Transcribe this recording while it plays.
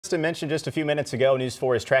Kristen mentioned just a few minutes ago, News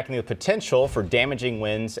 4 is tracking the potential for damaging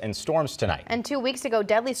winds and storms tonight. And 2 weeks ago,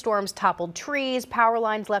 deadly storms toppled trees, power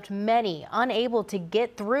lines left many unable to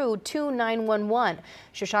get through to 911.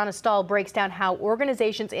 Shoshana Stahl breaks down how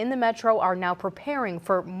organizations in the metro are now preparing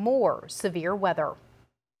for more severe weather.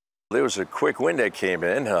 There was a quick wind that came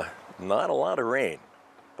in, not a lot of rain,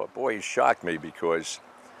 but boy, it shocked me because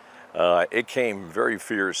it came very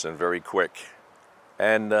fierce and very quick.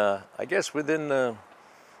 And I guess within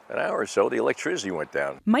an hour or so, the electricity went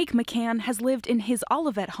down. Mike McCann has lived in his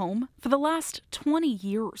Olivet home for the last 20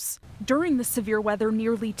 years. During the severe weather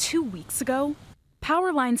nearly 2 weeks ago,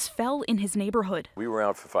 power lines fell in his neighborhood. We were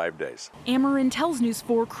out for 5 days. Ameren tells News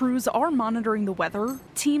 4 crews are monitoring the weather.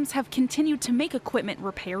 Teams have continued to make equipment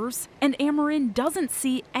repairs, and Ameren doesn't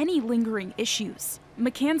see any lingering issues.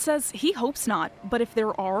 McCann says he hopes not, but if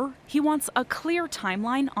there are, he wants a clear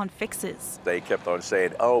timeline on fixes. They kept on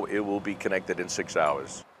saying, oh, it will be connected in 6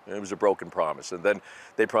 hours. It was a broken promise. And then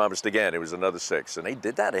they promised again, it was another 6. And they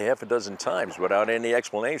did that a half a dozen times without any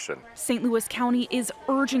explanation. St. Louis County is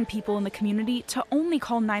urging people in the community to only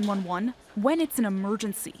call 911 when it's an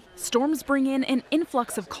emergency. Storms bring in an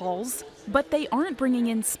influx of calls, but they aren't bringing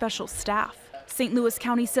in special staff. St. Louis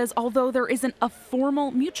County says although there isn't a formal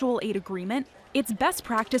mutual aid agreement, it's best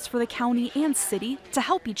practice for the county and city to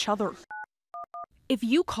help each other. If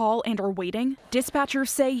you call and are waiting, dispatchers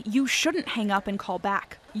say you shouldn't hang up and call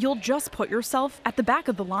back. You'll just put yourself at the back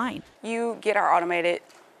of the line. You get our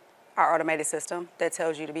automated system that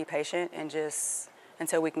tells you to be patient and just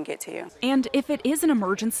until we can get to you. And if it is an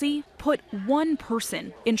emergency, put one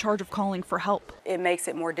person in charge of calling for help. It makes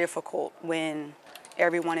it more difficult when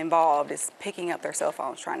everyone involved is picking up their cell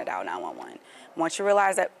phones trying to dial 911. Once you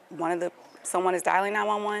realize that someone is dialing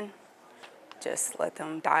 911, just let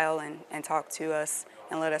them dial and talk to us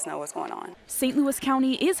and let us know what's going on. St. Louis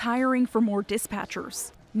County is hiring for more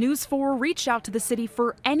dispatchers. News 4 reached out to the city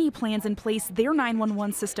for any plans in place their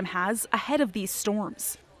 911 system has ahead of these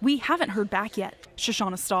storms. We haven't heard back yet.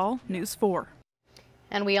 Shoshana Stahl, News 4.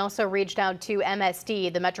 And we also reached out to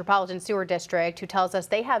MSD, the Metropolitan Sewer District, who tells us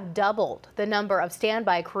they have doubled the number of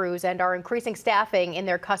standby crews and are increasing staffing in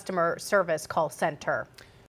their customer service call center.